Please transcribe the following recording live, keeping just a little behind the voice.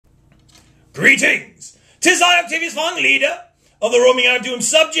Greetings! 'Tis I, Octavius Fong, leader of the roaming Eye of Doom,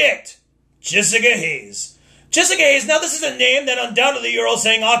 subject, Jessica Hayes. Jessica Hayes, now this is a name that undoubtedly you're all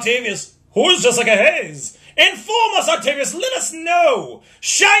saying, Octavius, who is Jessica Hayes? Inform us, Octavius, let us know.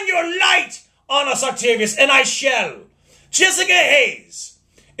 Shine your light on us, Octavius, and I shall. Jessica Hayes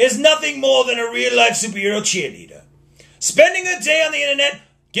is nothing more than a real-life superhero cheerleader, spending a day on the internet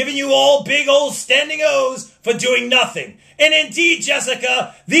giving you all big old standing O's for doing nothing. And indeed,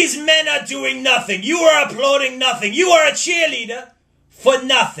 Jessica, these men are doing nothing. You are applauding nothing. You are a cheerleader for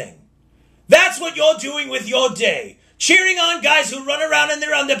nothing. That's what you're doing with your day. Cheering on guys who run around in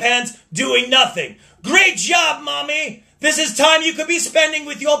their underpants doing nothing. Great job, mommy. This is time you could be spending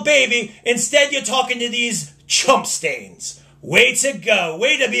with your baby. Instead, you're talking to these chump stains. Way to go.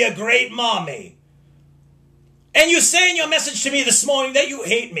 Way to be a great mommy. And you say in your message to me this morning that you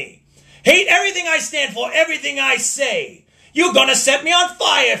hate me. Hate everything I stand for, everything I say. You're gonna set me on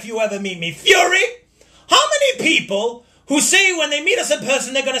fire if you ever meet me. Fury? How many people who say when they meet us in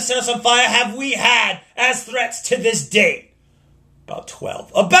person they're gonna set us on fire have we had as threats to this date? About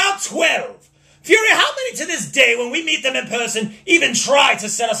 12. About 12! Fury, how many to this day when we meet them in person even try to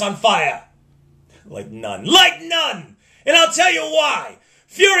set us on fire? Like none. Like none! And I'll tell you why.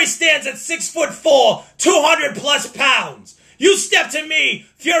 Fury stands at 6'4", 200 plus pounds. You step to me,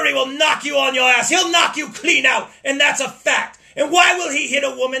 Fury will knock you on your ass. He'll knock you clean out, and that's a fact. And why will he hit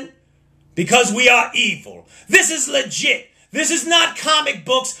a woman? Because we are evil. This is legit. This is not comic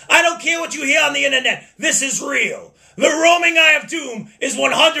books. I don't care what you hear on the internet. This is real. The roaming Eye of Doom is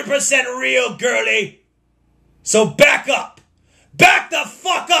 100% real, girly. So back up. Back the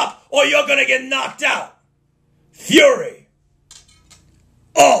fuck up, or you're gonna get knocked out. Fury.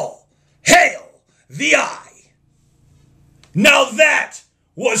 All hail the Eye. Now that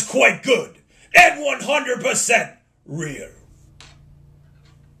was quite good and 100% real.